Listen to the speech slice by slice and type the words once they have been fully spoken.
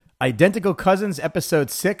Identical Cousins,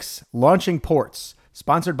 Episode 6, Launching Ports,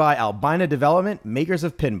 sponsored by Albina Development, makers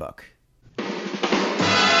of Pinbook.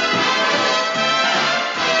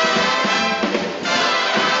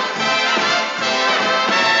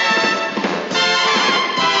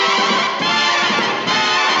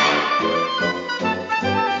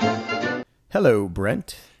 Hello,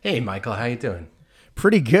 Brent. Hey, Michael, how you doing?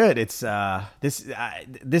 Pretty good. It's this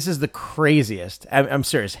is the craziest. I'm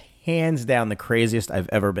serious. Hands down, the craziest I've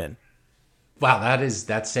ever been. Wow,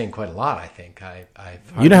 that's saying quite a lot. I think I've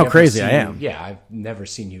you know how crazy I am. Yeah, I've never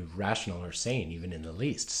seen you rational or sane, even in the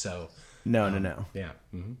least. So no. Yeah.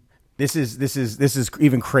 Mm-hmm. This is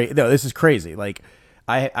even crazy. No, this is crazy. Like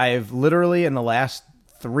I've literally in the last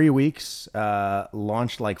 3 weeks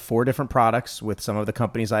launched like 4 different products with some of the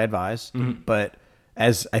companies I advise. Mm-hmm. But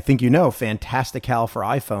as I think you know, Fantastical for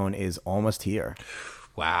iPhone is almost here.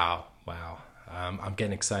 Wow. I'm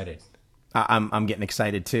getting excited. I'm getting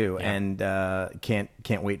excited too, yeah. And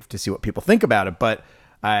can't wait to see what people think about it. But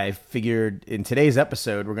I figured in today's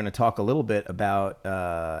episode we're going to talk a little bit about,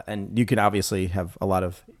 and you can obviously have a lot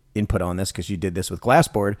of input on this because you did this with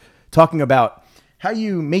Glassboard, talking about how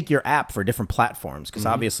you make your app for different platforms, because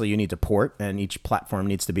obviously you need to port, and each platform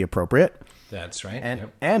needs to be appropriate. That's right.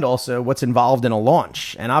 And also what's involved in a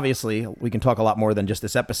launch. And obviously we can talk a lot more than just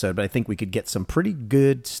this episode, but I think we could get some pretty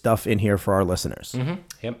good stuff in here for our listeners. Mm-hmm.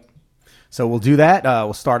 Yep. So we'll do that.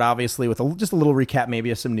 We'll start obviously with just a little recap,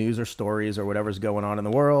 maybe of some news or stories or whatever's going on in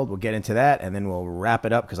the world. We'll get into that, and then we'll wrap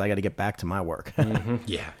it up because I got to get back to my work. Mm-hmm.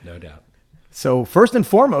 Yeah, no doubt. So first and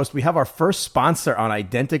foremost, we have our first sponsor on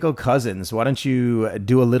Identical Cousins. Why don't you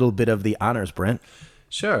do a little bit of the honors, Brent?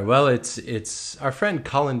 Sure. Well, it's our friend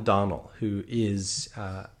Colin Donnell, who is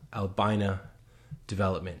Albina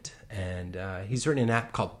Development, and he's written an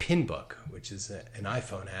app called Pinbook, which is an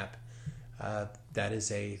iPhone app that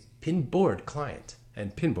is a Pinboard client.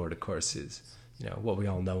 And Pinboard, of course, is what we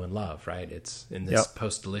all know and love, right? It's in this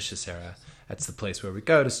post-Delicious era. That's the place where we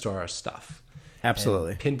go to store our stuff.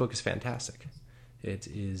 Absolutely. And Pinbook is fantastic. It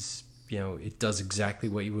is, it does exactly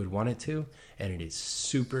what you would want it to, and it is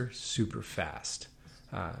super, super fast.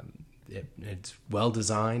 It's well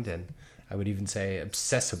designed, and I would even say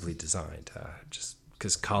obsessively designed, just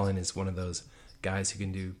because Colin is one of those guys who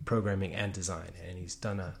can do programming and design, and he's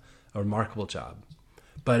done a remarkable job.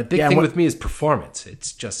 But a big thing with me is performance.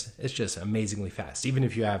 It's just amazingly fast, even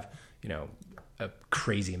if you have a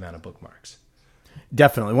crazy amount of bookmarks.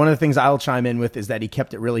 Definitely. One of the things I'll chime in with is that he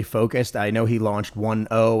kept it really focused. I know he launched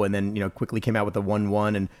 1.0 and then quickly came out with the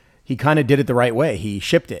 1.1, and he kind of did it the right way. He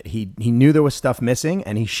shipped it. He knew there was stuff missing,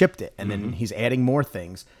 and he shipped it, and then he's adding more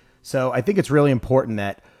things. So I think it's really important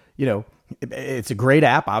that it's a great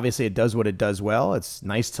app. Obviously, it does what it does well. It's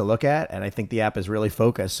nice to look at, and I think the app is really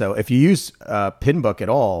focused. So if you use Pinbook at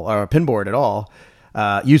all or Pinboard at all,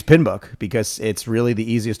 use Pinbook, because it's really the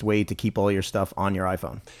easiest way to keep all your stuff on your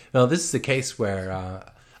iPhone. Well, this is the case where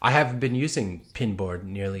I haven't been using Pinboard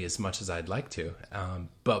nearly as much as I'd like to,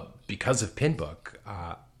 but because of Pinbook,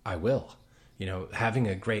 I will. Having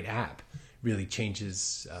a great app really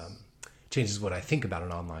changes what I think about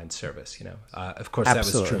an online service. Of course,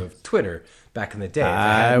 Absolutely. That was true of Twitter back in the day.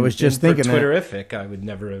 I was just thinking that Twitterific, I would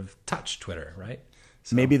never have touched Twitter, right?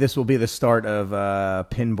 So. Maybe this will be the start of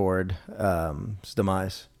Pinboard's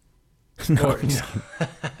demise. No.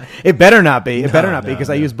 It better not be. It better not be, because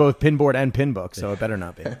I use both Pinboard and Pinbook, so it better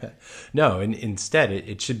not be. No, and instead,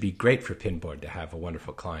 it should be great for Pinboard to have a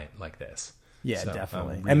wonderful client like this. Yeah, so,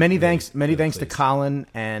 definitely. Really, and many thanks pleased. to Colin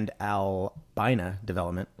and Albina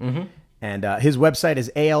Development. Mm-hmm. And his website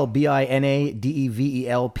is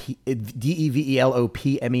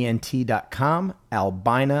albinadevelopment.com,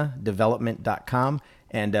 albinadevelopment.com.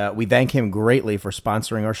 And we thank him greatly for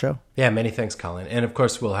sponsoring our show. Yeah, many thanks, Colin. And of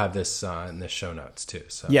course, we'll have this in the show notes too.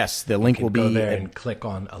 So yes, the link will be go there and click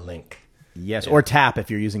on a link. Yes, or tap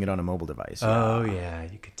if you're using it on a mobile device. Oh yeah,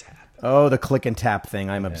 you could tap. Oh, the click and tap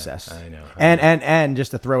thing. I'm obsessed. I know. And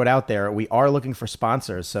just to throw it out there, we are looking for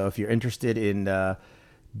sponsors. So if you're interested in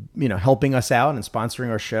helping us out and sponsoring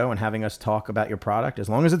our show and having us talk about your product, as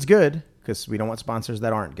long as it's good, because we don't want sponsors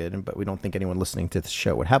that aren't good, but we don't think anyone listening to the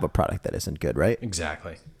show would have a product that isn't good, right?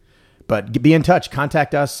 Exactly. But be in touch.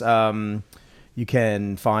 Contact us. You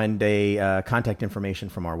can find a contact information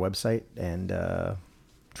from our website and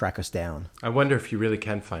track us down. I wonder if you really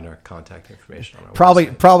can find our contact information on our website.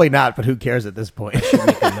 website. Probably not, but who cares at this point? I should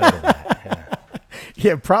make a note of that. Yeah.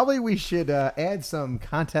 Yeah, probably we should add some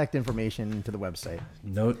contact information to the website.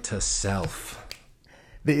 Note to self.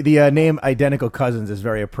 The name Identical Cousins is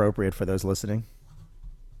very appropriate for those listening.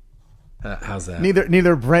 How's that?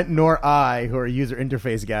 Neither Brent nor I, who are user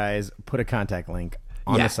interface guys, put a contact link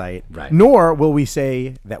on Yeah, the site. right. Nor will we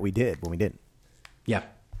say that we did when we didn't. Yeah,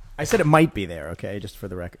 I said it might be there, okay, just for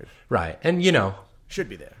the record. right. And you know, Should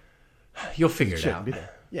be there. you'll figure it Shouldn't out. be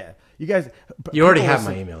there. Yeah. You guys. You already people have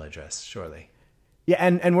my listen- email address, surely. Yeah,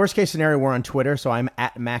 and worst case scenario, we're on Twitter. So I'm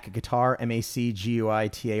at Mac Guitar,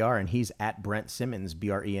 MacGuitar, and he's at Brent Simmons,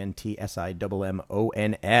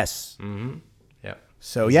 BrentSimmons. Yeah.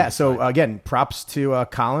 So yeah, so again, props to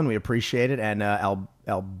Colin. We appreciate it, and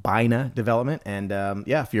Albina Development. And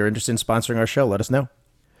yeah, if you're interested in sponsoring our show, let us know.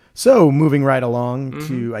 So moving right along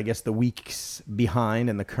to, I guess, the weeks behind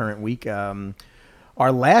and the current week.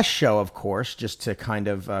 Our last show, of course, just to kind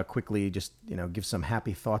of quickly just, give some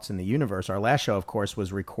happy thoughts in the universe. Our last show, of course,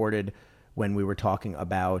 was recorded when we were talking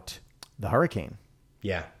about the hurricane.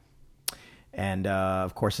 Yeah. And,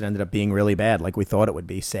 of course, it ended up being really bad, like we thought it would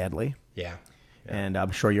be, sadly. Yeah. And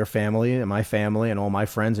I'm sure your family and my family and all my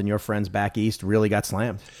friends and your friends back east really got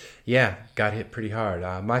slammed. Yeah, got hit pretty hard.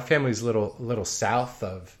 My family's a little south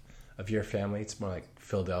of your family. It's more like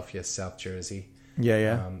Philadelphia, South Jersey.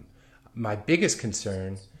 Yeah. My biggest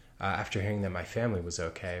concern after hearing that my family was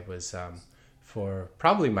okay was for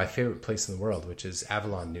probably my favorite place in the world, which is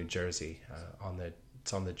Avalon, New Jersey.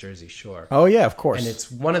 It's on the Jersey Shore. Oh, yeah, of course. And it's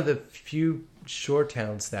one of the few shore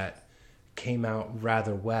towns that came out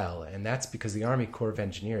rather well, and that's because the Army Corps of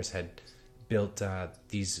Engineers had built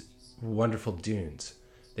these wonderful dunes.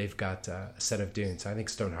 They've got a set of dunes. I think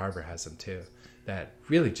Stone Harbor has them too. That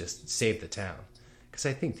really just saved the town, because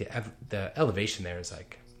I think the elevation there is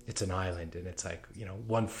like, it's an island, and it's like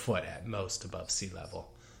 1 foot at most above sea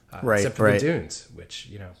level, Right, except for right. the dunes, which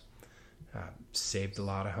saved a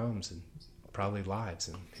lot of homes and probably lives,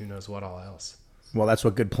 and who knows what all else. Well, that's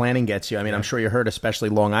what good planning gets you. I mean, I'm sure you heard, especially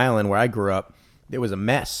Long Island, where I grew up, it was a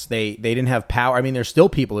mess. They didn't have power. I mean, there's still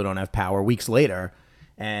people who don't have power weeks later.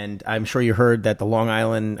 And I'm sure you heard that the Long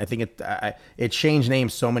Island, I think it changed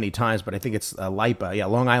names so many times, but I think it's LIPA. Yeah,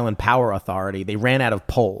 Long Island Power Authority. They ran out of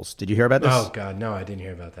poles. Did you hear about this? Oh, God, no, I didn't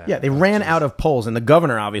hear about that. Yeah, they ran out of poles, and the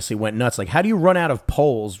governor obviously went nuts. Like, how do you run out of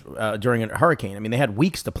poles during a hurricane? I mean, they had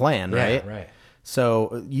weeks to plan, right? Right.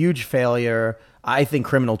 So, huge failure. I think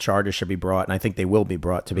criminal charges should be brought, and I think they will be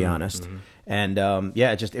brought, to be honest. And,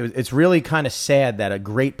 it's really kind of sad that a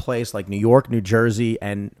great place like New York, New Jersey,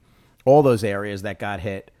 and all those areas that got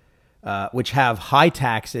hit, which have high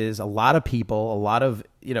taxes, a lot of people,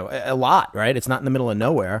 a lot, right? It's not in the middle of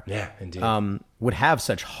nowhere. Yeah, indeed. Would have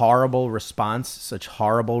such horrible response, such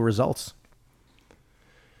horrible results.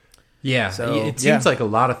 Yeah, So, it seems like a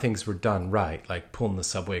lot of things were done right, like pulling the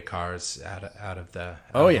subway cars out of the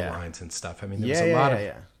lines and stuff. I mean, there was a lot of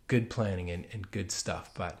good planning and good stuff,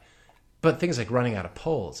 but things like running out of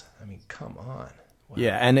poles. I mean, come on. Wow.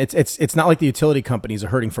 Yeah, and it's not like the utility companies are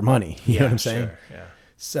hurting for money. You know what I'm saying? Sure, yeah.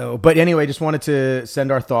 So, but anyway, just wanted to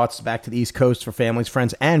send our thoughts back to the East Coast for families,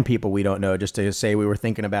 friends, and people we don't know, just to say we were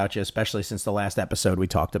thinking about you, especially since the last episode we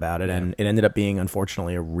talked about it. Yeah. And it ended up being,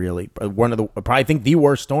 unfortunately, I think the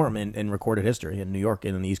worst storm in recorded history in New York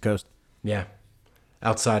and in the East Coast. Yeah.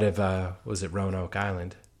 Outside of, was it Roanoke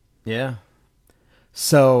Island? Yeah.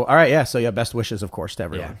 So, all right, yeah. So, yeah, best wishes, of course, to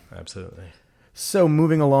everyone. Yeah, absolutely. So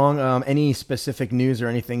moving along, any specific news or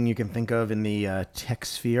anything you can think of in the tech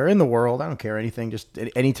sphere, in the world? I don't care, anything, just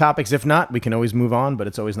any topics. If not, we can always move on, but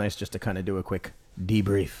it's always nice just to kind of do a quick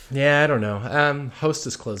debrief. Yeah, I don't know. Host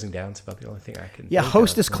is closing down. It's about the only thing I can Yeah, think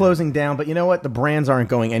Host of. is closing down, but you know what? The brands aren't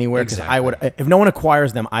going anywhere, because Exactly. if no one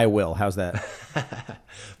acquires them, I will. How's that?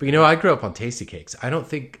 But I grew up on Tasty Cakes. I don't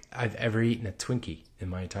think I've ever eaten a Twinkie in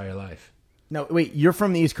my entire life. No, wait, you're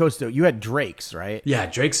from the East Coast, though. You had Drake's, right? Yeah,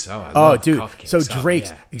 Drake's. I Oh, love dude. coffee So cakes. Drake's,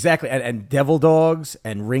 Yeah. exactly. And Devil Dogs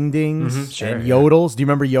and Ring Dings sure, and yeah. Yodels. Do you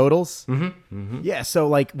remember Yodels? Yeah, so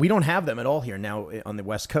like we don't have them at all here now on the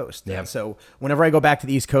West Coast. Yeah. And so whenever I go back to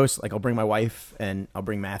the East Coast, like I'll bring my wife and I'll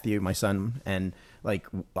bring Matthew, my son, and like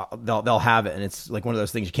they'll have it. And it's like one of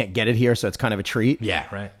those things you can't get it here, so it's kind of a treat. Yeah,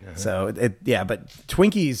 right. Uh-huh. So, but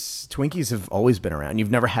Twinkies have always been around.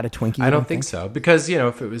 You've never had a Twinkie? I don't think so. Because,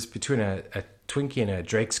 if it was between a Twinkie and a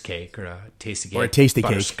Drake's cake or a Tasty Cake. Or a Tasty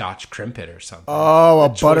Cake. Butterscotch Crimpet or something. Oh, a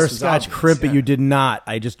The choice was butterscotch obvious, crimpet. yeah. You did not.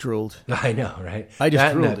 I just drooled. I know, right? I just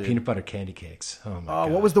that and drooled, the dude. peanut butter candy cakes. Oh, my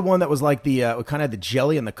God. What was the one that was like the kind of had the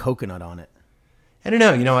jelly and the coconut on it? I don't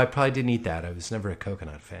know. I probably didn't eat that. I was never a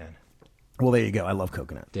coconut fan. Well, there you go. I love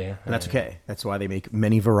coconut. Yeah. And that's okay. That's why they make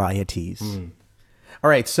many varieties. All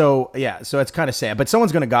right. So, yeah. So it's kind of sad. But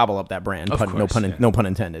someone's going to gobble up that brand. Of course, yeah. No pun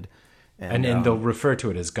intended. And they'll refer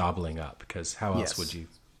to it as gobbling up, because how else Yes. would you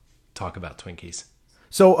talk about Twinkies?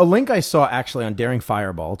 So a link I saw actually on Daring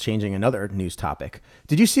Fireball, changing another news topic.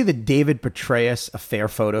 Did you see the David Petraeus affair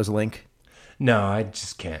photos link? No, I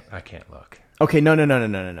just can't. I can't look. Okay,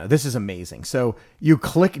 no. This is amazing. So you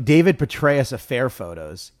click David Petraeus affair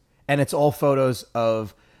photos, and it's all photos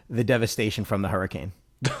of the devastation from the hurricane.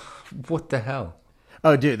 What the hell?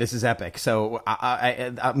 Oh, dude, this is epic. So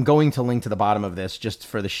I'm going to link to the bottom of this just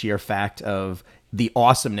for the sheer fact of the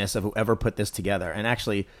awesomeness of whoever put this together. And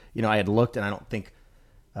actually, I had looked, and I don't think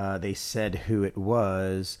they said who it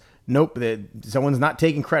was. Nope, someone's not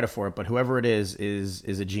taking credit for it, but whoever it is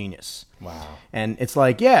a genius. Wow. And it's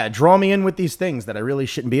like, yeah, draw me in with these things that I really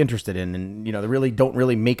shouldn't be interested in, and they really don't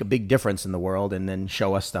really make a big difference in the world, and then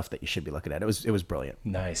show us stuff that you should be looking at. It was brilliant.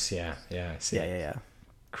 Nice, yeah, I see. Yeah.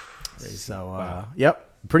 Crazy. So, wow.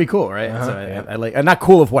 Yep, pretty cool, right? Uh-huh, So yeah. I like, not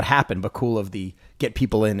cool of what happened, but cool of the get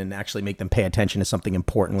people in and actually make them pay attention to something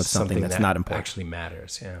important with something that's that not important. actually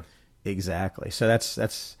matters. Yeah. Exactly. So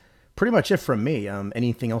that's pretty much it from me.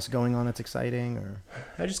 Anything else going on that's exciting? Or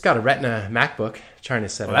I just got a Retina MacBook, trying to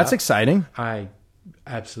set it up. that's exciting. I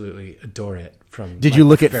absolutely adore it. Did you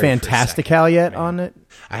look the at very first Fantastical second. yet Man. on it?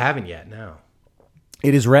 I haven't yet. No.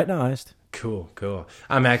 It is retinized. Cool.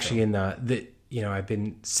 I'm actually in I've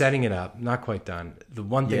been setting it up, not quite done. The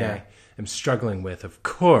one thing Yeah. I am struggling with, of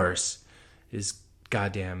course, is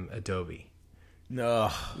goddamn Adobe. No.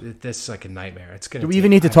 This is like a nightmare. It's gonna. Do we even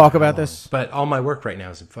need to talk about this? But all my work right now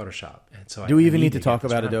is in Photoshop, and so Do we even I need to get talk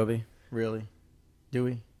this about done. Adobe? Really? Do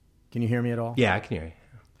we? Can you hear me at all? Yeah, I can hear you.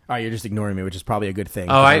 Oh, you're just ignoring me, which is probably a good thing.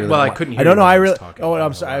 Oh, 'cause I really well, I don't couldn't want- hear I don't know. you when I I was really. talking. Oh, I I'm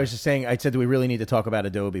don't sorry. know I was just saying. I said, do we really need to talk about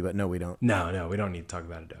Adobe? But no, we don't. No, we don't need to talk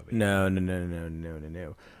about Adobe. No.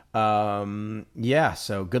 Yeah.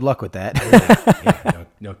 So good luck with that. Yeah,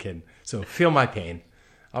 no kidding. So feel my pain.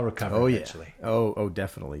 I'll recover eventually. Oh,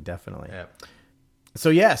 definitely. Yeah.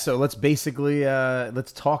 So let's basically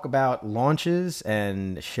let's talk about launches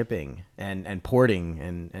and shipping and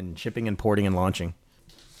porting and shipping and porting and launching.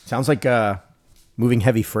 Sounds like moving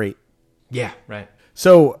heavy freight. Yeah, right.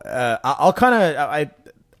 So I'll kind of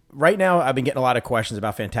right now I've been getting a lot of questions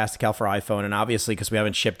about Fantastical for iPhone, and obviously because we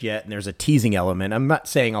haven't shipped yet and there's a teasing element. I'm not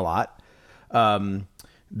saying a lot.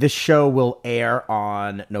 This show will air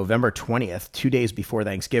on November 20th, 2 days before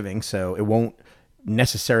Thanksgiving, so it won't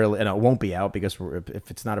necessarily, and it won't be out because if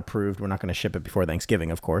it's not approved, we're not going to ship it before Thanksgiving,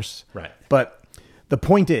 of course. Right. But the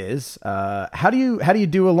point is, how do you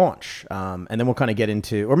do a launch? And then we'll kind of get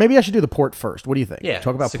into, or maybe I should do the port first. What do you think? Yeah,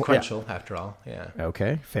 talk about sequential after all. Yeah.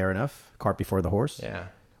 Okay, fair enough. Cart before the horse. Yeah.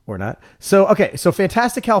 Or not. So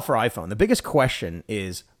Fantastical for iPhone. The biggest question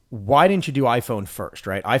is, why didn't you do iPhone first,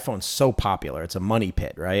 right? iPhone's so popular. It's a money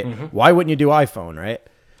pit, right? Mm-hmm. Why wouldn't you do iPhone, right?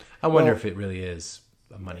 I wonder if it really is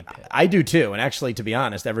a money pit. I do too. And actually, to be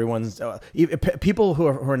honest, everyone's people who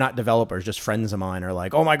are not developers, just friends of mine, are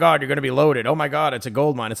like, "Oh my God, you're going to be loaded. Oh my God, it's a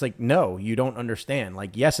gold mine." It's like, no, you don't understand.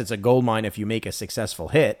 Like, yes, it's a gold mine if you make a successful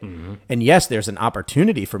hit, and yes, there's an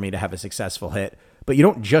opportunity for me to have a successful hit. But you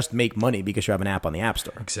don't just make money because you have an app on the App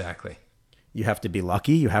Store. Exactly. You have to be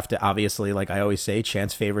lucky. You have to, obviously, like I always say,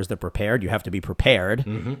 chance favors the prepared. You have to be prepared,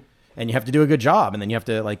 and you have to do a good job, and then you have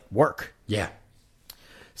to work. Yeah.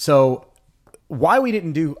 So why we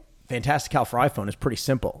didn't do Fantastical for iPhone is pretty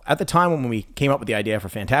simple. At the time when we came up with the idea for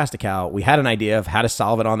Fantastical, we had an idea of how to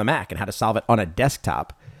solve it on the Mac and how to solve it on a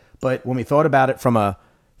desktop. But when we thought about it from a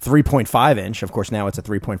 3.5 inch, of course now it's a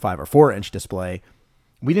 3.5 or 4 inch display,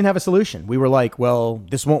 we didn't have a solution. We were like, well,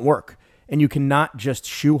 this won't work. And you cannot just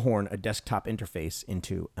shoehorn a desktop interface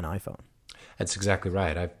into an iPhone. That's exactly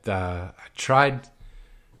right. I tried.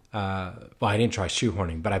 Well, I didn't try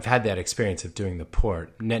shoehorning, but I've had that experience of doing the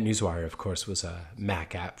port. NetNewsWire, of course, was a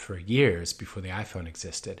Mac app for years before the iPhone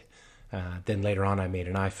existed. Then later on, I made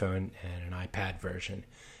an iPhone and an iPad version.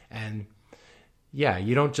 And yeah,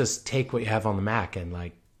 you don't just take what you have on the Mac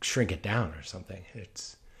and shrink it down or something.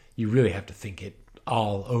 You really have to think it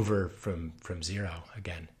all over from zero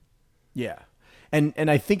again. Yeah. And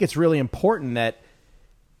I think it's really important that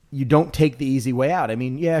you don't take the easy way out. I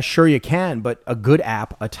mean, yeah, sure you can, but a good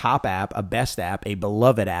app, a top app, a best app, a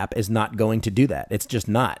beloved app is not going to do that. It's just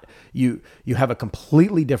not. You have a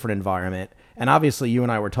completely different environment. And obviously you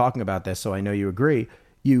and I were talking about this, so I know you agree.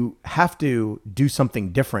 You have to do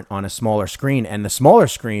something different on a smaller screen. And the smaller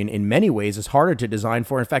screen in many ways is harder to design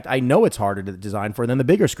for. In fact, I know it's harder to design for than the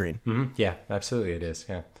bigger screen. Mm-hmm. Yeah, absolutely it is.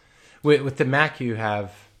 Yeah. With the Mac, you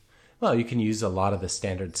can use a lot of the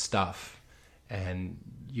standard stuff, and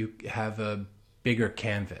you have a bigger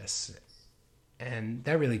canvas, and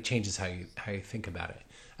that really changes how you think about it.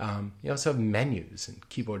 You also have menus and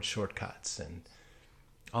keyboard shortcuts and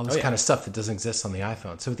all this kind of stuff that doesn't exist on the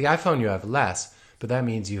iPhone. So with the iPhone, you have less, but that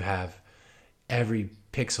means you have every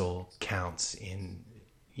pixel counts in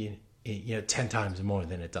 10 times more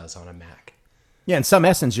than it does on a Mac. Yeah, in some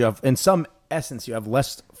essence, you have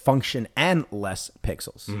less function and less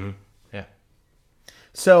pixels. Mm-hmm. Yeah.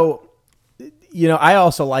 So, I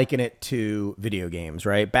also liken it to video games,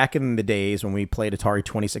 right? Back in the days when we played Atari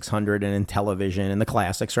 2600 and Intellivision and the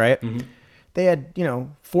classics, right? They had,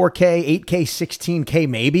 4K, 8K, 16K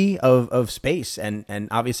maybe of space and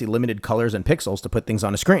obviously limited colors and pixels to put things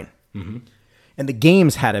on a screen. And the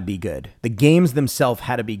games had to be good. The games themselves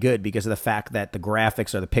had to be good because of the fact that the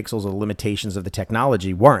graphics or the pixels or the limitations of the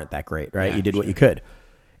technology weren't that great, right? Yeah, you did what you could.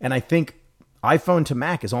 And I think iPhone to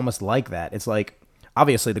Mac is almost like that. It's like,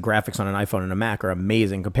 obviously, the graphics on an iPhone and a Mac are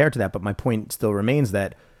amazing compared to that, but my point still remains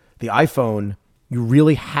that the iPhone, you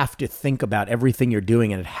really have to think about everything you're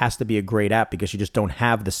doing, and it has to be a great app because you just don't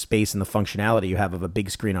have the space and the functionality you have of a big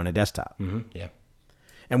screen on a desktop. Yeah.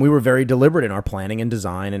 And we were very deliberate in our planning and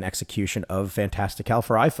design and execution of Fantastical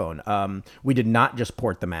for iPhone. We did not just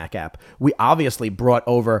port the Mac app. We obviously brought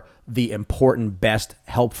over the important, best,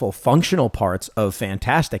 helpful, functional parts of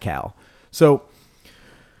Fantastical. So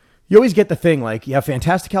you always get the thing like you have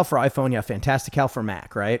Fantastical for iPhone, you have Fantastical for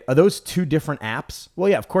Mac, right? Are those two different apps? Well,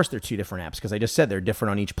 yeah, of course they're two different apps because I just said they're different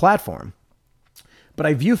on each platform. But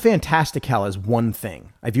I view Fantastical as one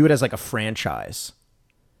thing. I view it as like a franchise.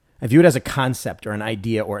 I view it as a concept or an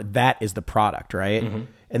idea, or that is the product, right? And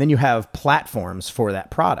then you have platforms for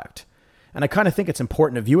that product. And I kind of think it's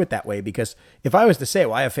important to view it that way because if I was to say,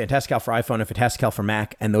 well, I have Fantastical for iPhone and Fantastical for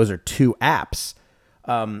Mac, and those are two apps,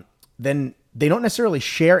 then they don't necessarily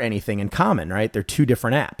share anything in common, right? They're two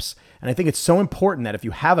different apps. And I think it's so important that if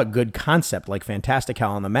you have a good concept like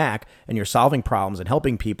Fantastical on the Mac and you're solving problems and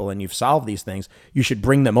helping people and you've solved these things, you should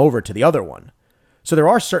bring them over to the other one. So there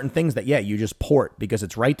are certain things that, you just port because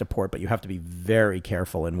it's right to port, but you have to be very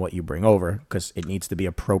careful in what you bring over because it needs to be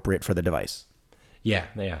appropriate for the device. Yeah,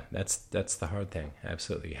 that's the hard thing.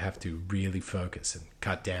 Absolutely. You have to really focus and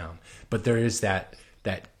cut down. But there is that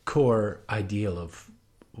core ideal of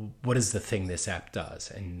what is the thing this app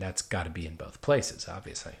does, and that's got to be in both places,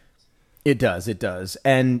 obviously. It does.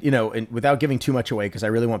 And, and without giving too much away, because I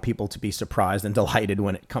really want people to be surprised and delighted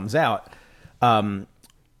when it comes out,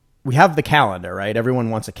 we have the calendar, right?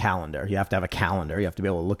 Everyone wants a calendar. You have to have a calendar. You have to be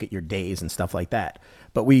able to look at your days and stuff like that.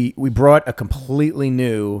 But we brought a completely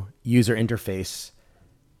new user interface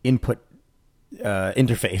interface.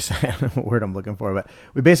 I don't know what word I'm looking for, but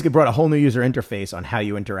we basically brought a whole new user interface on how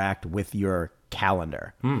you interact with your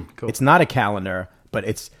calendar. Cool. It's not a calendar, but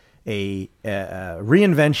it's a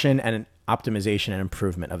reinvention and an optimization and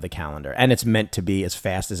improvement of the calendar. And it's meant to be as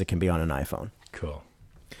fast as it can be on an iPhone. Cool.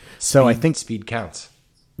 So I think speed counts.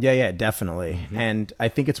 Yeah, definitely. And I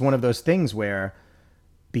think it's one of those things where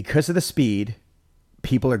because of the speed,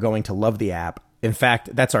 people are going to love the app. In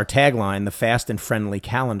fact, that's our tagline, the fast and friendly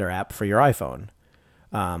calendar app for your iPhone.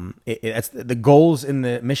 That's the goals in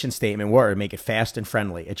the mission statement were to make it fast and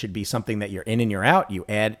friendly. It should be something that you're in and you're out. You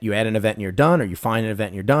add an event and you're done, or you find an event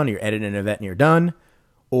and you're done, or you edit an event and you're done,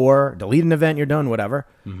 or delete an event and you're done, whatever.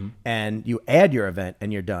 And you add your event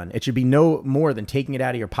and you're done. It should be no more than taking it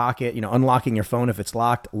out of your pocket, unlocking your phone if it's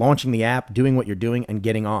locked, launching the app, doing what you're doing, and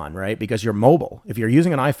getting on, right? Because you're mobile. If you're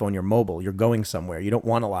using an iPhone, you're mobile. You're going somewhere. You don't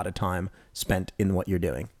want a lot of time spent in what you're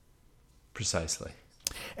doing. Precisely.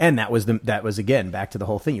 And that was again back to the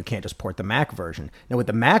whole thing. You can't just port the Mac version. Now with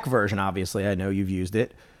the Mac version, obviously, I know you've used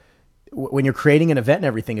it. When you're creating an event and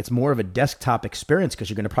everything, it's more of a desktop experience because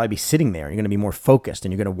you're going to probably be sitting there. You're going to be more focused,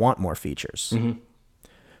 and you're going to want more features.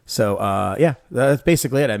 So that's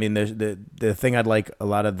basically it. I mean, the thing I'd like a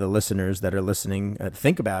lot of the listeners that are listening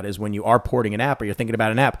think about is when you are porting an app or you're thinking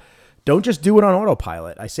about an app, don't just do it on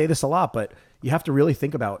autopilot. I say this a lot, but you have to really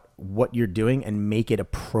think about what you're doing and make it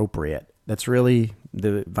appropriate. That's really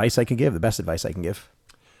the advice I can give, the best advice I can give.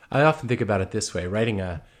 I often think about it this way. Writing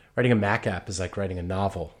a Mac app is like writing a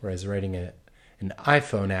novel, whereas writing an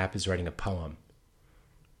iPhone app is writing a poem.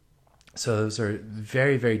 So those are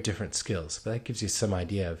very, very different skills, but that gives you some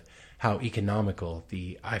idea of how economical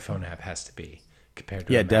the iPhone app has to be compared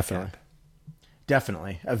to a Mac app.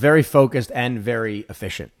 Definitely. Very focused and very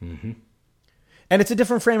efficient. And it's a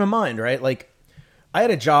different frame of mind, right? Like, I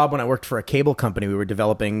had a job when I worked for a cable company. We were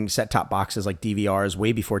developing set-top boxes like DVRs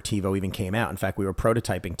way before TiVo even came out. In fact, we were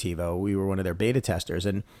prototyping TiVo. We were one of their beta testers.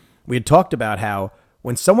 And we had talked about how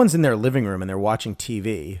when someone's in their living room and they're watching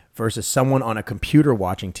TV versus someone on a computer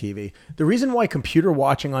watching TV, the reason why computer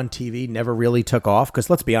watching on TV never really took off, because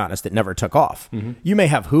let's be honest, it never took off. You may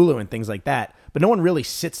have Hulu and things like that, but no one really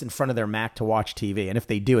sits in front of their Mac to watch TV. And if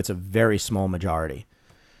they do, it's a very small majority.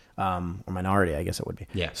 Or minority, I guess it would be.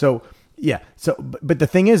 Yeah. So, but the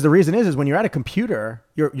thing is, the reason is when you're at a computer,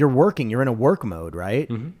 you're working, you're in a work mode, right?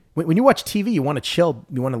 When you watch TV, you want to chill,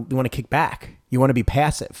 you want to kick back, you want to be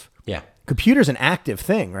passive. Yeah. Computer's an active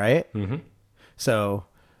thing, right? So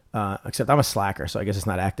Except I'm a slacker, so I guess it's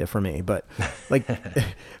not active for me. But like,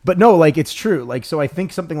 but no, like it's true. Like, so I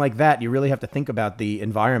think something like that, you really have to think about the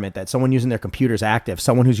environment that someone using their computer is active.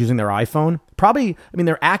 Someone who's using their iPhone, probably, I mean,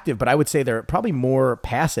 they're active, but I would say they're probably more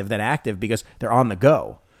passive than active because they're on the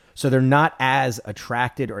go. So they're not as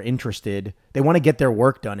attracted or interested. They want to get their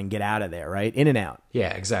work done and get out of there, right? In and out. Yeah,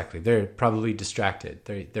 exactly. They're probably distracted.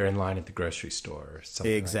 They're in line at the grocery store or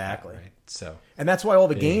something. Exactly. Like that, right? So, and that's why all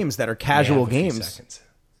the games that are casual games. Seconds.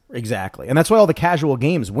 Exactly. And that's why all the casual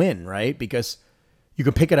games win, right? Because you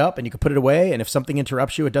can pick it up and you can put it away. And if something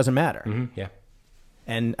interrupts you, it doesn't matter. Mm-hmm. Yeah.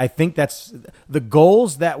 And I think that's the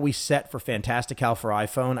goals that we set for Fantastical for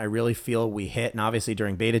iPhone. I really feel we hit. And obviously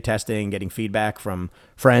during beta testing, getting feedback from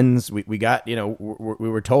friends, we got, we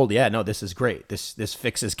were told, yeah, no, this is great. This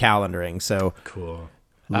fixes calendaring. So cool.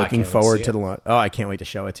 Looking forward to the launch. Oh, I can't wait to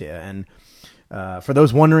show it to you. And for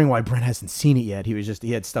those wondering why Brent hasn't seen it yet,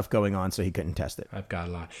 he had stuff going on, so he couldn't test it. I've got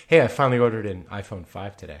a lot. Hey, I finally ordered an iPhone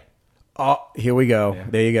 5 today. Oh, here we go. Yeah.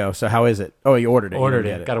 There you go. So how is it? Oh, you ordered it. Ordered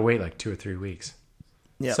it. Got to wait like 2 or 3 weeks.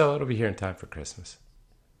 Yeah. So it'll be here in time for Christmas.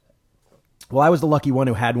 Well, I was the lucky one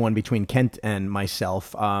who had one between Kent and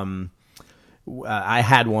myself. I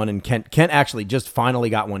had one, and Kent actually just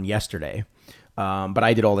finally got one yesterday. But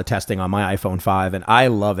I did all the testing on my iPhone 5, and I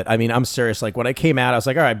love it. I mean, I'm serious. Like when it came out, I was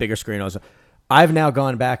like, all right, bigger screen. I've now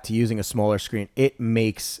gone back to using a smaller screen. It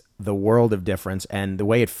makes the world of difference, and the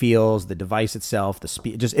way it feels, the device itself, the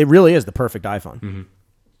speed, it really is the perfect iPhone. Mm-hmm.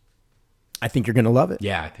 I think you're going to love it.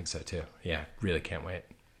 Yeah, I think so too. Yeah, really can't wait.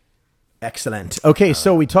 Excellent. Okay,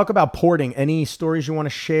 so we talk about porting. Any stories you want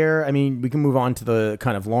to share? I mean, we can move on to the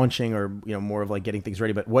kind of launching or more of like getting things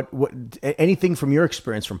ready. But what anything from your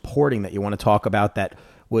experience from porting that you want to talk about that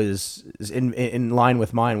was in line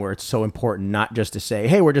with mine, where it's so important not just to say,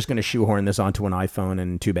 hey, we're just going to shoehorn this onto an iPhone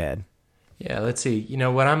and too bad. Yeah, let's see.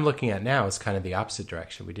 What I'm looking at now is kind of the opposite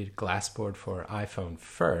direction. We did Glassport for iPhone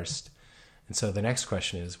first. And so the next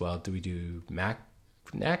question is, well, do we do Mac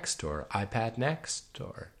next or iPad next,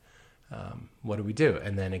 or what do we do?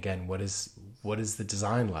 And then again, what is the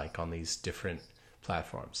design like on these different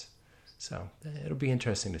platforms? So it'll be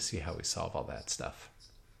interesting to see how we solve all that stuff.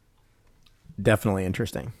 Definitely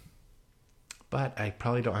interesting. But I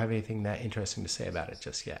probably don't have anything that interesting to say about it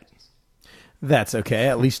just yet. That's okay.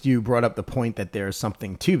 At least you brought up the point that there's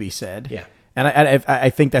something to be said. Yeah. And I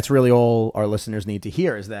think that's really all our listeners need to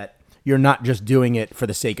hear, is that you're not just doing it for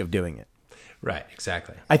the sake of doing it. Right,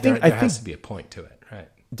 exactly. I think there has to be a point to it, right?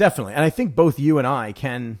 Definitely. And I think both you and I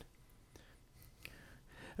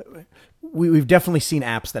we've definitely seen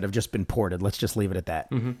apps that have just been ported. Let's just leave it at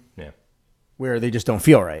that. Mm-hmm. Yeah. Where they just don't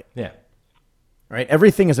feel right. Yeah. Right?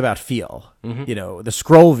 Everything is about feel. Mm-hmm. The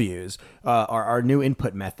scroll views, our new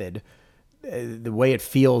input method, the way it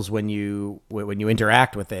feels when you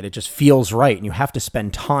interact with it, it just feels right. And you have to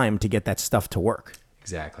spend time to get that stuff to work.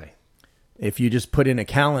 Exactly. If you just put in a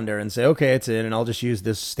calendar and say, okay, it's in, and I'll just use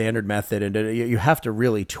this standard method, and you have to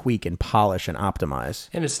really tweak and polish and optimize.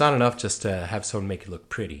 And it's not enough just to have someone make it look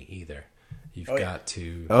pretty either. You've got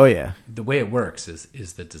to... Oh, yeah. The way it works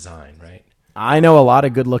is the design, right? I know a lot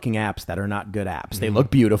of good-looking apps that are not good apps. They look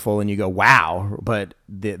beautiful, and you go, wow, but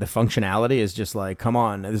the functionality is just like, come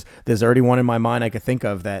on. There's already one in my mind I could think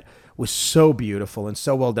of that was so beautiful and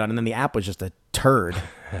so well done, and then the app was just a turd.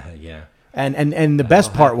 Yeah. And the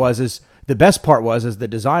best part was the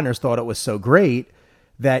designers thought it was so great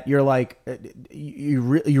that you're like, you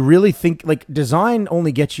really think, like, design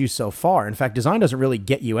only gets you so far. In fact, design doesn't really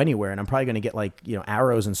get you anywhere. And I'm probably going to get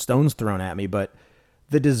arrows and stones thrown at me, but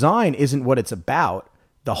the design isn't what it's about.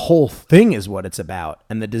 The whole thing is what it's about.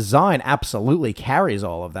 And the design absolutely carries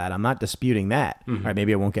all of that. I'm not disputing that. Mm-hmm. All right,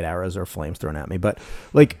 maybe I won't get arrows or flames thrown at me, but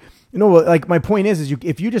my point is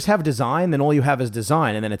if you just have design, then all you have is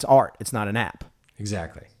design, and then it's art. It's not an app.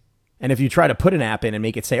 Exactly. And if you try to put an app in and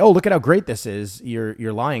make it say, oh, look at how great this is, you're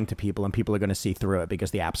lying to people, and people are going to see through it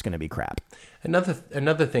because the app's going to be crap.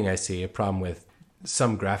 Another thing I see, a problem with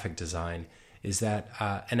some graphic design, is that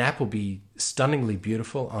an app will be stunningly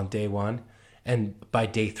beautiful on day one, and by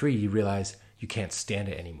day 3 you realize you can't stand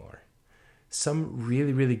it anymore. Some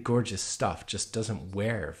really, really gorgeous stuff just doesn't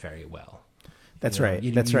wear very well. That's right.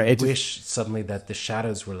 You wish suddenly that the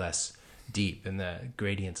shadows were less deep and the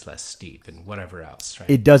gradients less steep and whatever else. Right?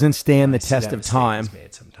 It doesn't stand the test of time.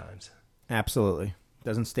 Made sometimes. Absolutely,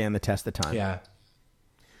 doesn't stand the test of time. Yeah.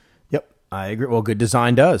 Yep, I agree. Well, good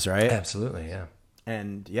design does, right? Absolutely, yeah.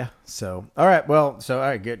 And yeah, so all right. Well, all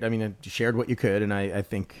right, good. I mean, you shared what you could, and I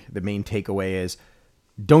think the main takeaway is,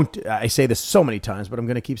 I say this so many times, but I'm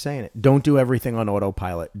going to keep saying it. Don't do everything on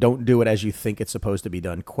autopilot. Don't do it as you think it's supposed to be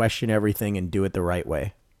done. Question everything and do it the right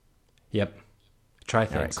way. Yep. Try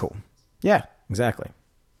things. All right, cool. Yeah, exactly.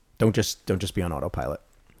 Don't just be on autopilot.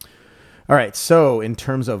 All right. So in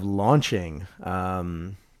terms of launching,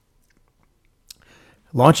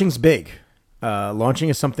 launching's big. Launching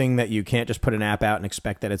is something that you can't just put an app out and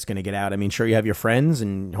expect that it's going to get out. I mean, sure, you have your friends,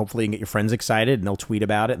 and hopefully you can get your friends excited, and they'll tweet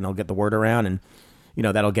about it, and they'll get the word around, and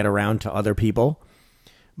that'll get around to other people.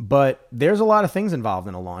 But there's a lot of things involved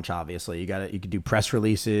in a launch. Obviously, you could do press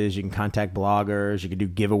releases, you can contact bloggers, you could do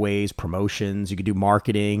giveaways, promotions, you could do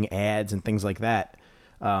marketing, ads, and things like that.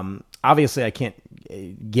 Obviously, I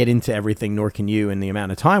can't get into everything, nor can you, in the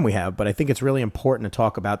amount of time we have. But I think it's really important to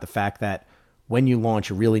talk about the fact that when you launch,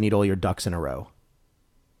 you really need all your ducks in a row.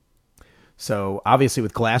 So obviously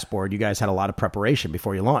with Glassboard, you guys had a lot of preparation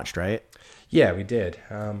before you launched, right? Yeah, we did.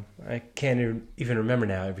 I can't even remember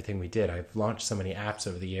now everything we did. I've launched so many apps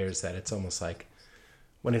over the years that it's almost like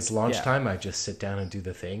when it's launch time, I just sit down and do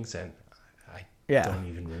the things, and I don't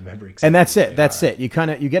even remember exactly. And that's it. That's it. You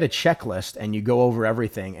get a checklist and you go over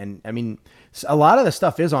everything. And I mean, a lot of the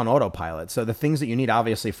stuff is on autopilot. So the things that you need,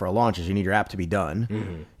 obviously, for a launch is you need your app to be done.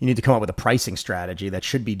 Mm-hmm. You need to come up with a pricing strategy that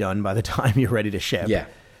should be done by the time you're ready to ship. Yeah.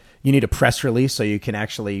 You need a press release so you can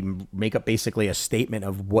actually make up basically a statement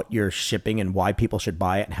of what you're shipping and why people should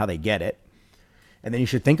buy it and how they get it. And then you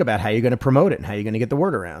should think about how you're going to promote it and how you're going to get the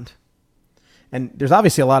word around. And there's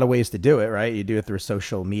obviously a lot of ways to do it, right? You do it through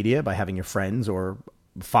social media by having your friends or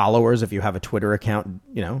followers, if you have a Twitter account,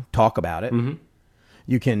 talk about it. Mm-hmm.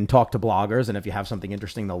 You can talk to bloggers, and if you have something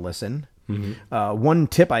interesting, they'll listen. Mm-hmm. One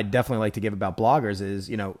tip I'd definitely like to give about bloggers is,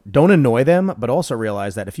 don't annoy them, but also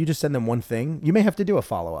realize that if you just send them one thing, you may have to do a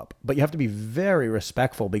follow-up, but you have to be very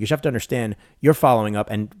respectful because you have to understand you're following up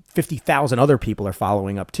and 50,000 other people are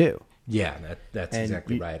following up too. Yeah, that's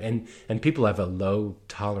exactly right. And people have a low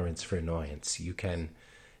tolerance for annoyance. You can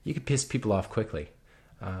piss people off quickly.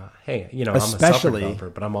 Hey, I'm a software developer,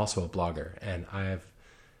 but I'm also a blogger, and I have,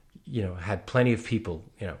 had plenty of people,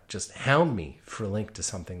 just hound me for a link to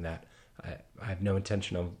something that I have no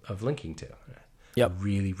intention of linking to. Yep. I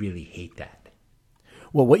really, really hate that.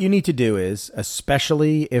 Well, what you need to do is,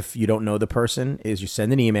 especially if you don't know the person, is you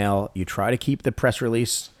send an email, you try to keep the press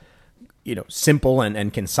release simple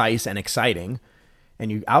and concise and exciting.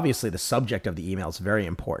 And you obviously the subject of the email is very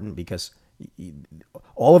important because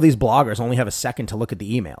all of these bloggers only have a second to look at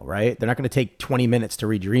the email, right? They're not going to take 20 minutes to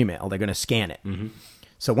read your email. They're going to scan it. Mm-hmm.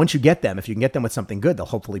 So once you get them, if you can get them with something good, they'll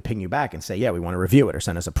hopefully ping you back and say, yeah, we want to review it or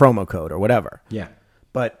send us a promo code or whatever. Yeah.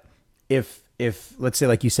 But if let's say,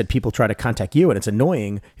 like you said, people try to contact you and it's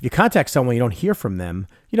annoying, if you contact someone, you don't hear from them,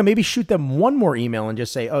 maybe shoot them one more email and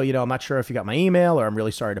just say, oh, I'm not sure if you got my email, or I'm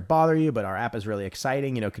really sorry to bother you, but our app is really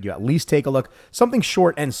exciting. Could you at least take a look? Something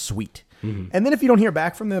short and sweet. Mm-hmm. And then if you don't hear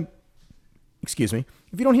back from them, if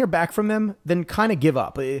you don't hear back from them, then kind of give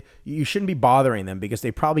up. You shouldn't be bothering them because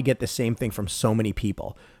they probably get the same thing from so many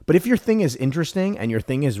people. But if your thing is interesting and your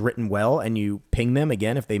thing is written well and you ping them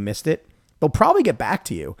again if they missed it, they'll probably get back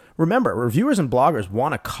to you. Remember, reviewers and bloggers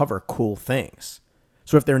want to cover cool things.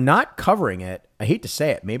 So if they're not covering it, I hate to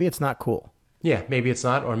say it, maybe it's not cool. Yeah, maybe it's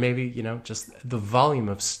not. Or maybe, just the volume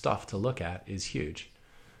of stuff to look at is huge.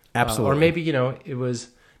 Absolutely. Or maybe,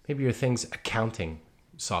 maybe your thing's accounting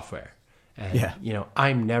software. And,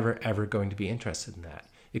 I'm never, ever going to be interested in that.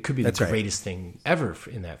 It could be the greatest thing ever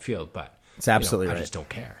in that field, but it's absolutely right. I just don't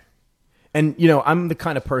care. And, I'm the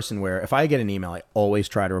kind of person where if I get an email, I always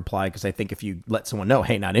try to reply because I think if you let someone know,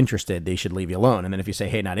 hey, not interested, they should leave you alone. And then if you say,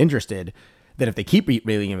 hey, not interested, then if they keep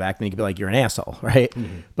reading you back, then you can be like, you're an asshole, right?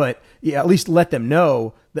 Mm-hmm. But at least let them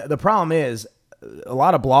know. The problem is a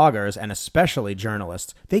lot of bloggers and especially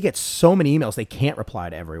journalists, they get so many emails, they can't reply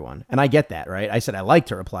to everyone. And I get that, right? I said I like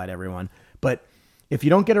to reply to everyone. But if you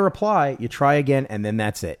don't get a reply, you try again, and then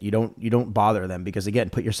that's it. You don't bother them because, again,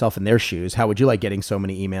 put yourself in their shoes. How would you like getting so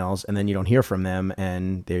many emails, and then you don't hear from them,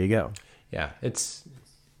 and there you go. Yeah, it's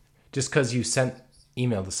just because you sent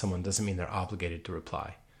email to someone doesn't mean they're obligated to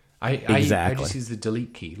reply. Exactly. I just use the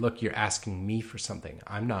delete key. Look, you're asking me for something.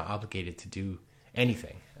 I'm not obligated to do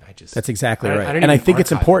anything. That's exactly right. And I think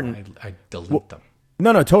it's important. I delete them.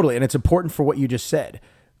 No, totally. And it's important for what you just said.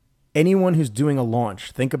 Anyone who's doing a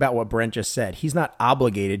launch, think about what Brent just said. He's not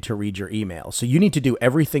obligated to read your email. So you need to do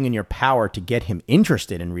everything in your power to get him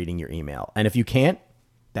interested in reading your email. And if you can't,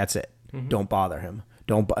 that's it. Mm-hmm. Don't bother him.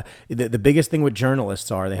 The biggest thing with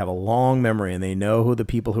journalists are they have a long memory and they know who the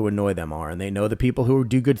people who annoy them are. And they know the people who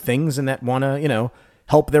do good things and that want to,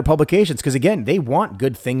 help their publications. Because again, they want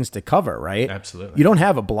good things to cover, right? Absolutely. You don't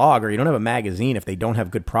have a blog or you don't have a magazine if they don't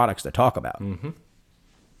have good products to talk about. Mm-hmm.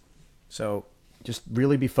 So just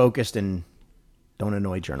really be focused and don't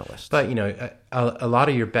annoy journalists. But, a lot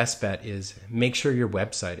of your best bet is make sure your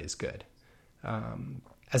website is good.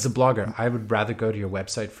 As a blogger, I would rather go to your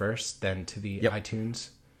website first than to the iTunes.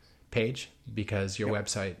 page, because your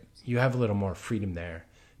website, you have a little more freedom there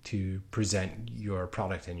to present your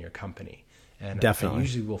product and your company. And Definitely. I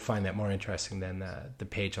usually will find that more interesting than the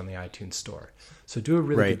page on the iTunes store. So do a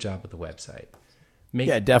really good job with the website.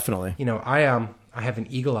 Yeah, definitely. You know, I have an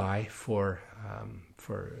eagle eye for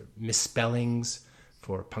misspellings,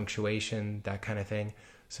 for punctuation, that kind of thing.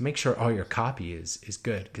 So make sure all your copy is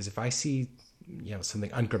good, because if I see, you know,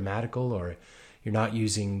 something ungrammatical, or you're not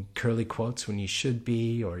using curly quotes when you should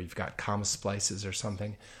be, or you've got comma splices or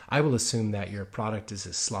something, I will assume that your product is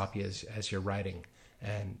as sloppy as your writing,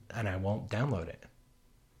 and I won't download it.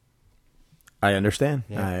 I understand.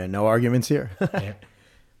 Yeah. No arguments here. Yeah.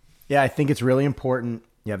 Yeah, I think it's really important.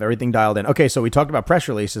 You have everything dialed in. Okay, so we talked about press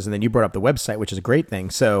releases, and then you brought up the website, which is a great thing.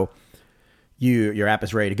 So your app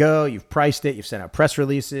is ready to go. You've priced it. You've sent out press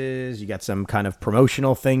releases. You got some kind of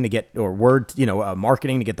promotional thing to get, or word,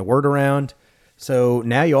 marketing to get the word around. So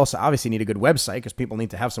now you also obviously need a good website, because people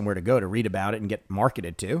need to have somewhere to go to read about it and get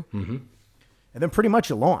marketed to. Mm-hmm. And then pretty much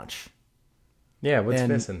you launch. Yeah, what's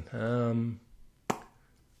missing?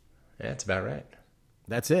 That's about right.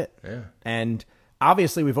 That's it. Yeah. And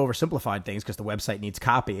obviously we've oversimplified things, because the website needs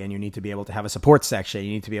copy, and you need to be able to have a support section. You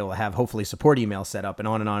need to be able to have hopefully support email set up, and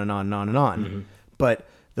on and on and on and on and on. Mm-hmm. But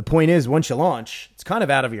the point is, once you launch, it's kind of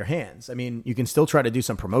out of your hands. I mean, you can still try to do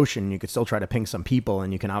some promotion. You could still try to ping some people,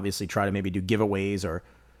 and you can obviously try to maybe do giveaways or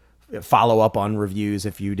follow up on reviews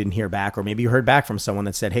if you didn't hear back, or maybe you heard back from someone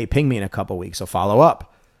that said, hey, ping me in a couple weeks, so follow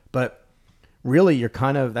up. But really, you're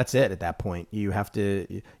kind of, that's it at that point. You have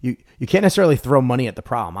to, you can't necessarily throw money at the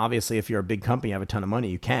problem. Obviously, if you're a big company, you have a ton of money,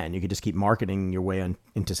 you can just keep marketing your way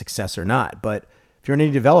into success or not. But if you're an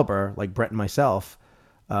indie developer like Brett and myself,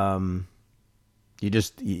 you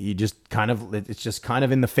just kind of, it's just kind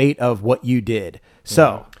of in the fate of what you did.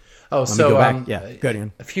 So, go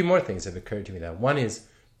ahead. A few more things have occurred to me though. One is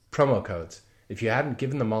promo codes. If you hadn't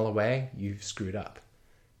given them all away, you've screwed up.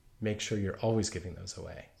 Make sure you're always giving those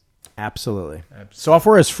away. Absolutely.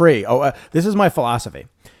 Software is free. This is my philosophy.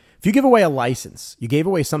 If you give away a license, you gave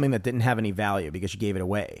away something that didn't have any value because you gave it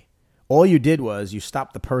away. All you did was you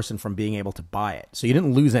stopped the person from being able to buy it. So you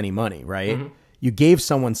didn't lose any money, right? Mm-hmm. You gave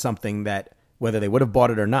someone something that, whether they would have bought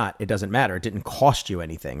it or not, it doesn't matter. It didn't cost you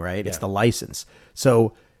anything, right? Yeah. It's the license.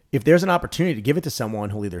 So if there's an opportunity to give it to someone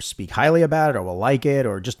who'll either speak highly about it or will like it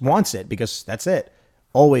or just wants it, because that's it,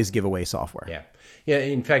 always give away software. Yeah. Yeah.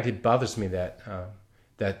 In fact, it bothers me that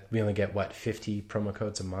we only get 50 promo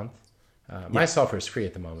codes a month. My software is free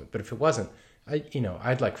at the moment, but if it wasn't,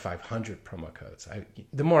 I'd like 500 promo codes.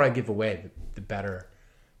 The more I give away, the better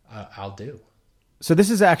I'll do. So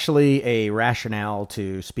this is actually a rationale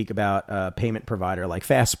to speak about a payment provider like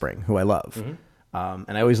FastSpring, who I love. Mm-hmm.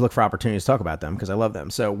 And I always look for opportunities to talk about them because I love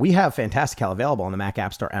them. So we have Fantastical available on the Mac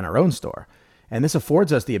App Store and our own store. And this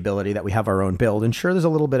affords us the ability that we have our own build. And sure, there's a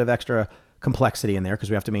little bit of extra complexity in there because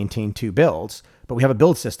we have to maintain 2 builds, but we have a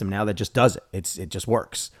build system now that just does it. It just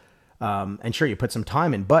works. And sure, you put some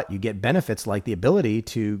time in, but you get benefits like the ability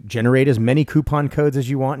to generate as many coupon codes as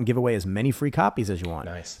you want and give away as many free copies as you want.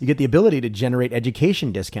 Nice. You get the ability to generate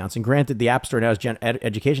education discounts. And granted, the App Store now has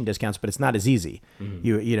education discounts, but it's not as easy. Mm-hmm.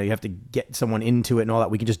 You have to get someone into it and all that.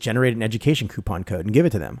 We can just generate an education coupon code and give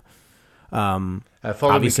it to them. If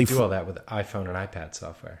only we could do all that with iPhone and iPad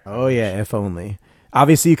software. Oh yeah, if only.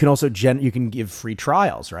 Obviously, you can also you can give free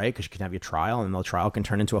trials, right? Because you can have your trial, and the trial can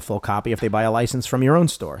turn into a full copy if they buy a license from your own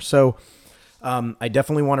store. So, I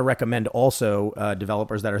definitely want to recommend also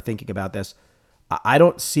developers that are thinking about this. I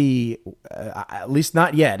don't see, at least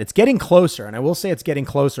not yet. It's getting closer, and I will say it's getting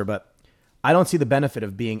closer, but I don't see the benefit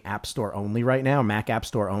of being App Store only right now, Mac App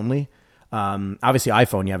Store only. Obviously,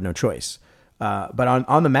 iPhone, you have no choice. But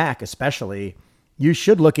on the Mac especially, you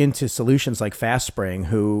should look into solutions like FastSpring,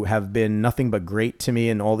 who have been nothing but great to me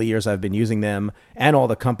in all the years I've been using them, and all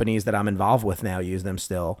the companies that I'm involved with now use them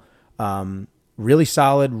still. Really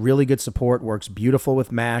solid, really good support, works beautiful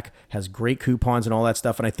with Mac, has great coupons and all that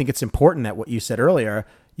stuff. And I think it's important that what you said earlier,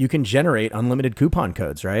 you can generate unlimited coupon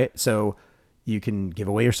codes, right? So you can give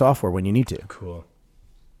away your software when you need to. Cool.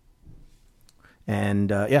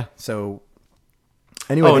 And so...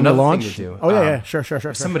 Anyway, another launch. thing to do. Sure.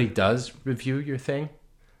 If somebody does review your thing,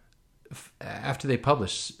 after they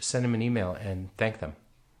publish, send them an email and thank them.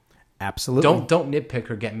 Absolutely. Don't nitpick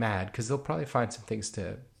or get mad, because they'll probably find some things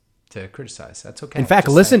to criticize. That's okay. In fact,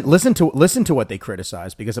 listen to what they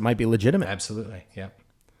criticize, because it might be legitimate. Absolutely, yeah.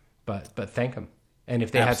 But thank them, and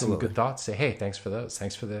if they have some good thoughts, say, hey, thanks for those.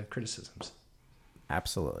 Thanks for the criticisms.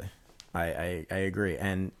 Absolutely, I agree,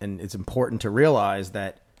 and it's important to realize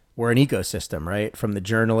that we're an ecosystem, right? From the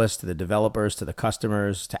journalists to the developers to the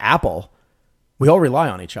customers to Apple. we all rely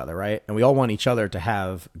on each other, right? And we all want each other to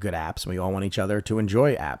have good apps, and we all want each other to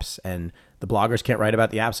enjoy apps. And the bloggers can't write about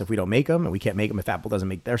the apps if we don't make them, and we can't make them if Apple doesn't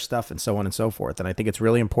make their stuff, and so on and so forth. And I think it's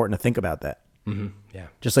really important to think about that. Mm-hmm. Yeah.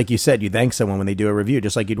 Just like you said, you thank someone when they do a review,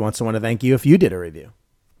 just like you'd want someone to thank you if you did a review.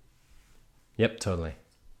 Yep, totally.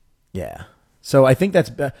 Yeah. So I think that's,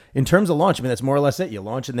 in terms of launch, I mean, that's more or less it. You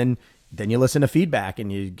launch, and then you listen to feedback,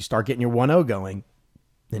 and you start getting your 1.0 going,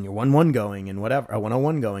 then your 1.1 going, and whatever,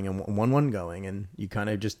 1.01 going, and 1.1 going, and you kind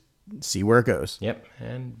of just see where it goes. Yep.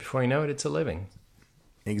 And before you know it, it's a living.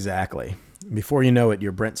 Exactly. Before you know it,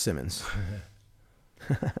 you're Brent Simmons.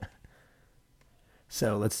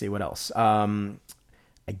 So let's see what else.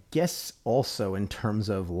 I guess also in terms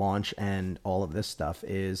of launch and all of this stuff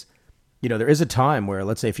is, there is a time where,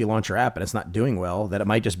 let's say if you launch your app and it's not doing well, that it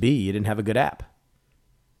might just be you didn't have a good app.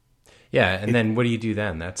 Yeah. And then what do you do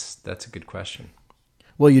then? That's a good question.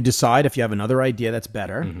 Well, you decide if you have another idea that's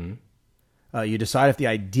better. Mm-hmm. You decide if the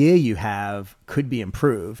idea you have could be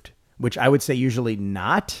improved, which I would say usually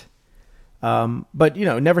not. But,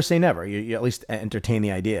 never say never. You at least entertain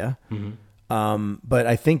the idea. Mm-hmm. But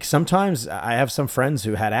I think sometimes I have some friends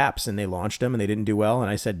who had apps and they launched them and they didn't do well.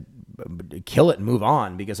 And I said, kill it and move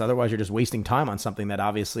on, because otherwise you're just wasting time on something that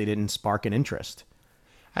obviously didn't spark an interest.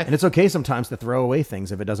 And it's okay sometimes to throw away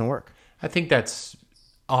things if it doesn't work. I think that's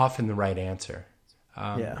often the right answer.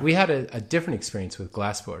 We had a different experience with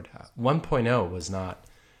Glassboard. 1.0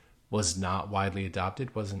 was not widely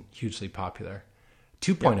adopted, wasn't hugely popular.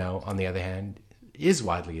 2.0, on the other hand, is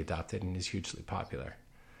widely adopted and is hugely popular.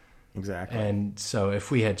 Exactly. And so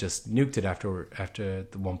if we had just nuked it after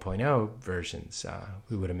the 1.0 versions,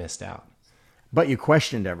 we would have missed out. But you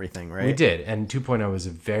questioned everything, right? We did. And 2.0 was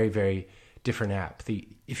a very, very different app.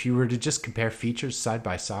 If you were to just compare features side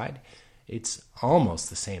by side, it's almost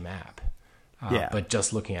the same app. But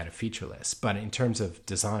just looking at a feature list. But in terms of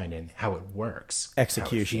design and how it works,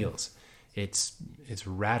 execution, how it feels, it's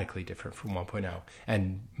radically different from 1.0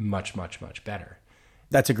 and much, much, much better.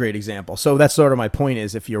 That's a great example. So that's sort of my point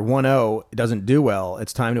is, if your 1.0 doesn't do well,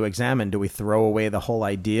 it's time to examine, do we throw away the whole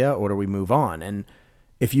idea or do we move on? And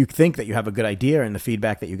if you think that you have a good idea and the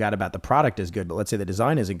feedback that you got about the product is good, but let's say the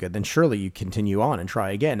design isn't good, then surely you continue on and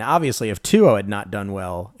try again. Now, obviously, if 2.0 had not done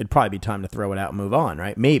well, it'd probably be time to throw it out and move on,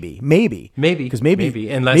 right? Maybe. Because maybe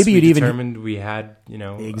unless we you'd determined we had,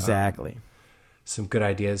 exactly some good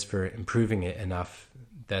ideas for improving it enough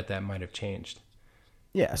that might have changed.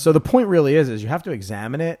 Yeah. So the point really is you have to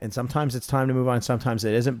examine it, and sometimes it's time to move on, sometimes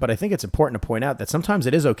it isn't. But I think it's important to point out that sometimes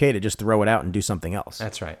it is okay to just throw it out and do something else.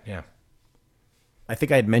 That's right. Yeah. I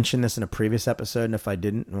think I had mentioned this in a previous episode, and if I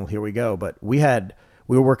didn't, well, here we go. But we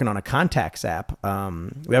were working on a contacts app.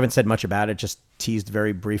 We haven't said much about it, just teased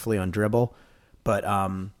very briefly on Dribbble. But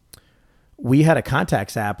we had a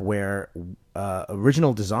contacts app where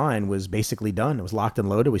original design was basically done. It was locked and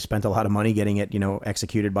loaded. We spent a lot of money getting it,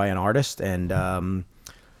 executed by an artist, and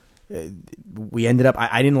we ended up,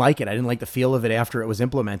 I didn't like it. I didn't like the feel of it after it was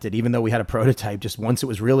implemented, even though we had a prototype. Just once it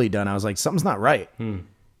was really done, I was like, something's not right.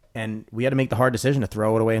 And we had to make the hard decision to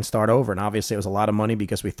throw it away and start over. And obviously it was a lot of money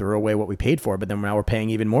because we threw away what we paid for, but then now we're paying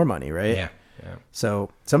even more money, right? Yeah. So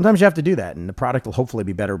sometimes you have to do that, and the product will hopefully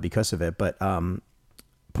be better because of it. But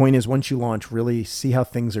point is, once you launch, really see how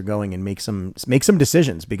things are going and make some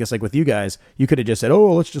decisions, because like with you guys, you could have just said,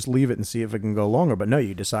 oh, let's just leave it and see if it can go longer. But no,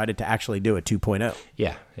 you decided to actually do a 2.0.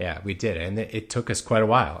 Yeah, we did. And it took us quite a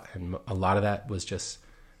while. And a lot of that was just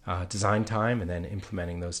design time and then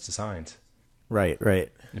implementing those designs. Right.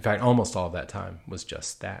 In fact, almost all of that time was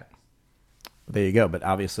just that. There you go. But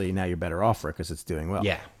obviously now you're better off for it because it's doing well.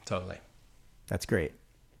 Yeah, totally. That's great.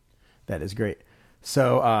 That is great.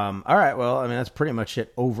 So, all right. Well, I mean, that's pretty much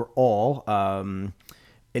it overall.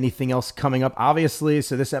 Anything else coming up? Obviously,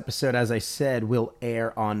 so this episode, as I said, will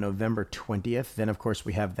air on November 20th. Then, of course,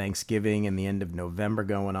 we have Thanksgiving and the end of November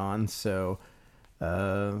going on. So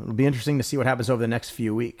it'll be interesting to see what happens over the next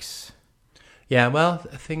few weeks. Yeah, well,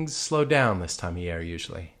 things slow down this time of year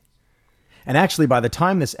usually. And actually, by the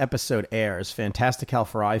time this episode airs, Fantastical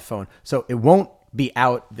for iPhone, so it won't be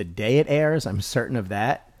out the day it airs, I'm certain of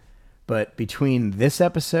that. But between this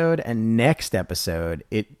episode and next episode,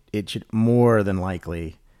 it should more than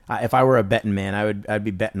likely, if I were a betting man, I'd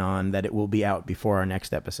be betting on that it will be out before our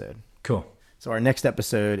next episode. Cool. So our next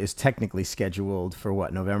episode is technically scheduled for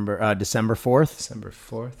what, December 4th? December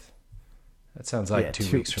 4th? That sounds like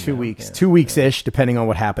 2 weeks from 2 now. weeks. Yeah. 2 weeks-ish, depending on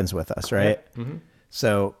what happens with us, right? Yeah. Mm-hmm.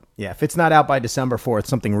 So, yeah, if it's not out by December 4th,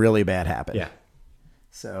 something really bad happened. Yeah.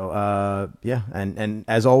 So, yeah. And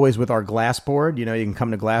as always with our Glassboard, you can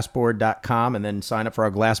come to glassboard.com and then sign up for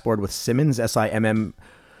our Glassboard with Simmons,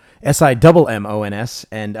 SIMMONS.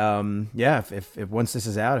 And yeah, if once this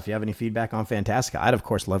is out, if you have any feedback on Fantastica, I'd of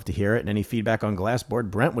course love to hear it. And any feedback on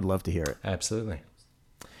Glassboard, Brent would love to hear it. Absolutely.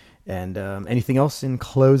 And anything else in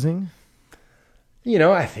closing?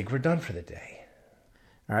 I think we're done for the day.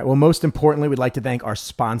 All right. Well, most importantly, we'd like to thank our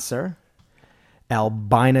sponsor,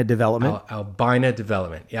 Albina Development. Albina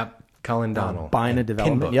Development. Yep. Colin Donnell. Albina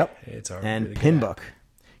Development. Pinbook. Yep. It's our and really good Pinbook. app.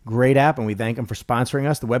 Great app, and we thank them for sponsoring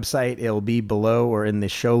us. The website, it'll be below or in the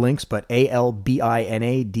show links, but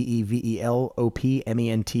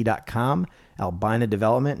albinadevelopment.com, Albina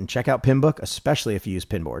Development, and check out Pinbook, especially if you use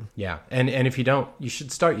Pinboard. Yeah, and if you don't, you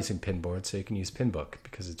should start using Pinboard so you can use Pinbook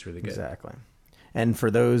because it's really good. Exactly. And for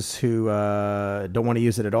those who don't want to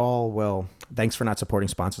use it at all, well, thanks for not supporting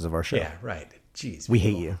sponsors of our show. Yeah, right. Jeez, we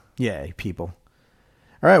hate you. Yeah, people.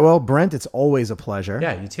 All right, well, Brent, it's always a pleasure.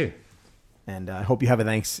 Yeah, you too. And I hope you have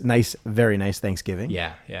a very nice Thanksgiving.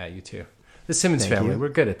 Yeah, you too. The Simmons family, we're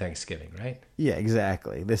good at Thanksgiving, right? Yeah,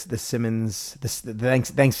 exactly. Thanks Simmons.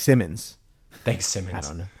 Thanks Simmons. I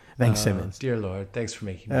don't know. Thanks Simmons. Dear Lord, thanks for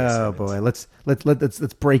making me Oh boy, let's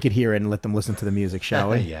break it here and let them listen to the music, shall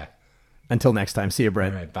we? Yeah. Until next time, see you,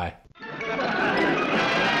 Brent. All right, bye.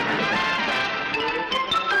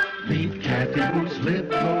 Meet Kathy, who's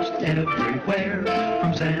lived most everywhere,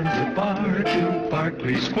 from Zanzibar to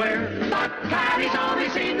Berkeley Square. But Kathy's only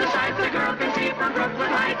seen the sights a girl can see from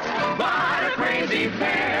Brooklyn Heights. What a crazy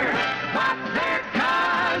pair! But they're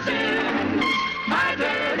cousins,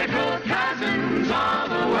 identical cousins all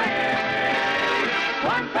the way.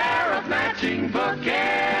 One pair of matching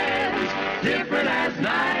bookends, different as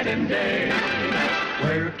night and day.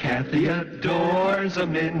 Where Kathy adores a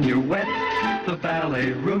minuet, the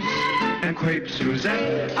ballet russe, and crepe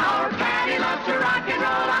Suzette. Our Patty loves to rock and roll,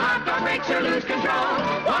 a hot dog makes her lose control.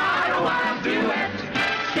 What a wild duet,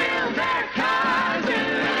 still they're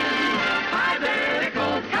cousins,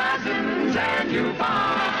 identical cousins, and you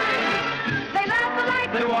find they laugh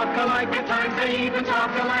alike, they walk alike, at times they even talk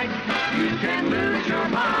alike. You can lose your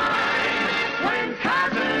mind.